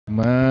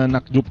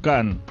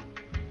menakjubkan.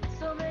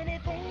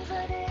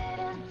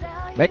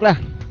 Baiklah,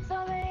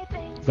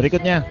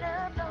 berikutnya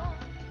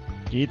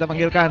kita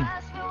panggilkan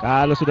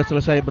kalau sudah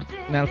selesai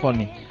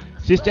nelpon nih,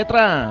 Sis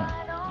Cetra.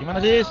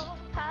 Gimana Sis?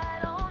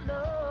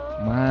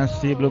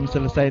 Masih belum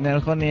selesai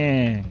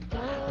nelponnya.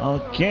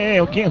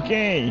 Oke.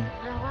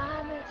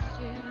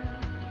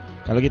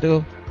 Kalau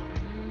gitu,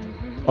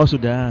 oh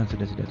sudah.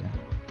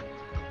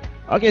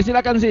 Oke,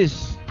 silakan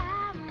Sis.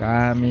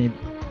 Kami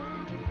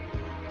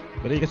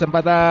beri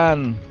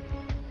kesempatan.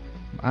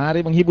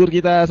 Mari menghibur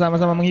kita,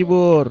 sama-sama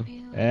menghibur.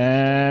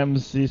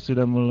 MC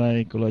sudah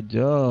mulai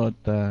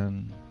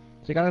kelojotan.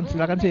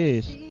 Silakan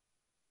Sis.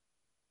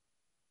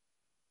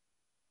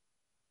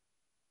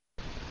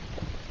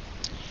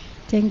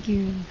 Thank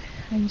you.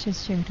 I'm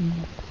just sharing.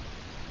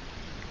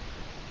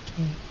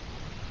 Okay.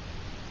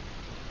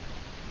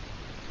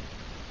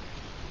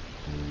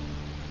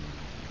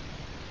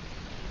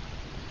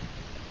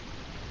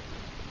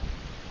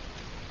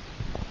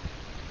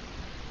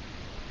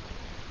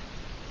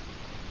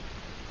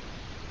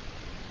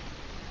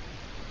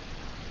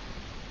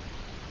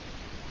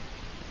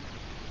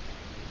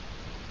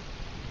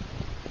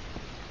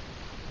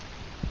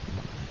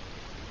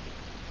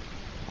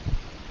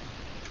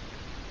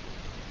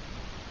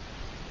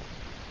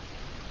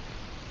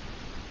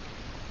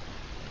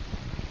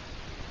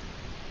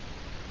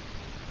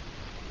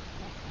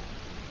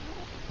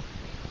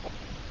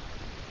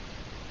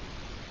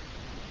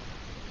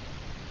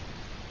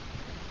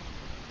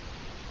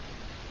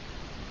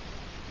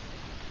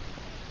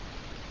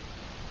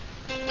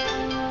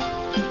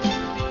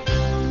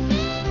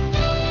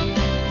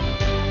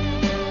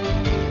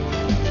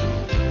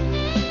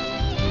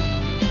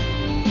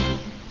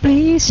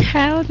 Please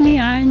help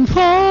me, I'm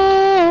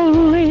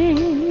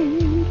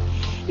falling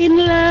in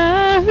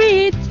love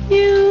with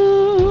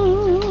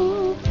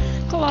you.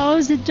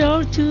 Close the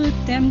door to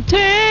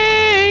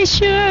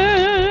temptation.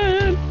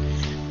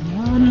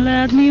 Don't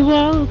let me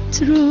walk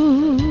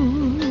through.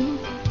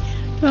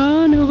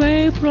 Run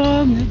away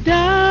from the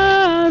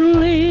darling.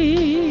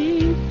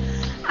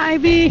 I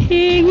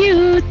being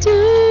you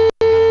too.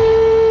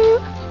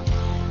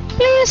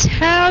 Please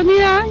help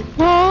me, I'm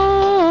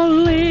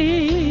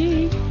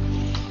falling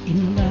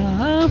in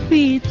love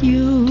with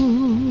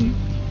you.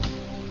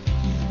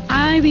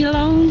 I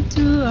belong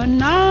to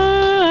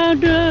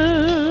another,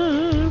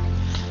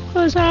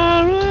 'cause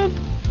our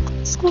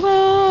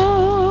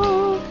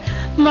score,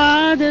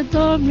 but the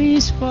thought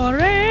is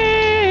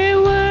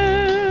forever,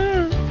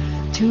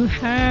 to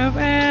have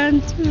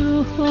and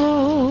to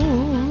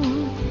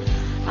hold.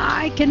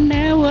 I can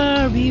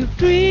never be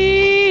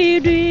free,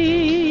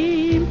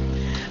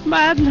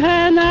 but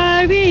when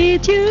I'm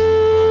with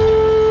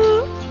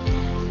you,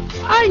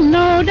 I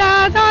know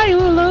that I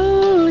will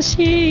lose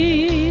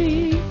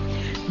it.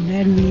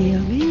 Let me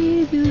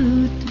lead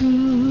you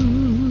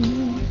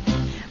through.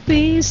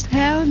 Please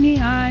help me,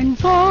 I'm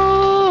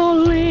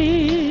falling,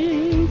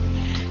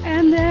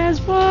 and that's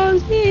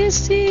what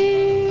is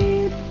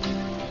it.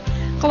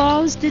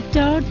 Close the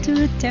door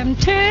to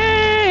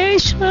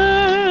temptation.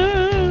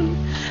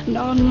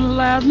 Don't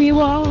let me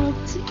walk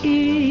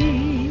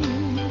in.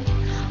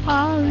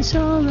 I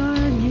so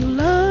you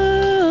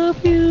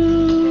love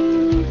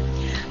you,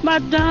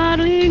 but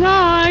darling,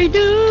 I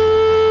do.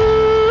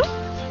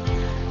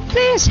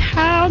 Please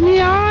help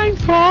me, I'm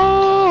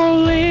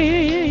falling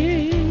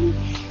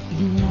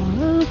in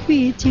love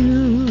with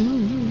you.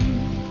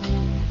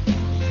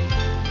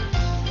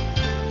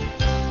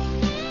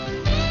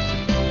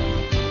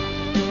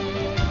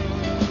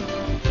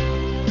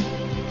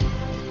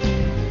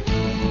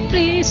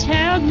 Please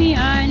help me,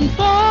 I'm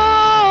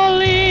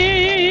falling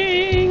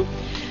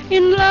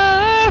in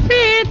love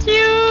with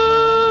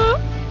you.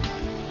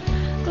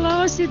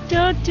 Close the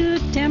door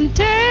to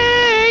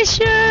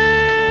temptation.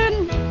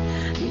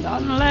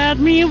 Don't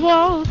let me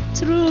walk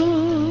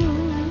through.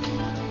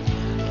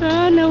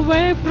 Run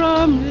away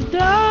from the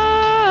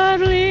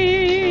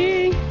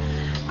darling.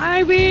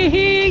 I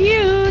being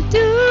you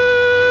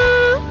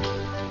too.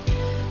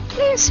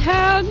 Please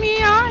help me,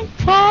 I'm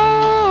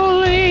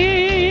falling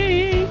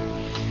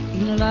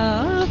in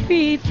love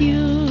with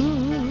you.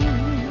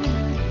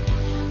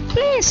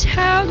 Please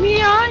help me,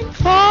 I'm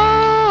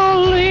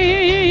falling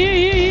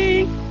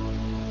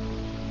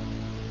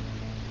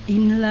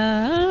in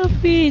love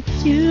with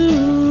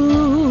you.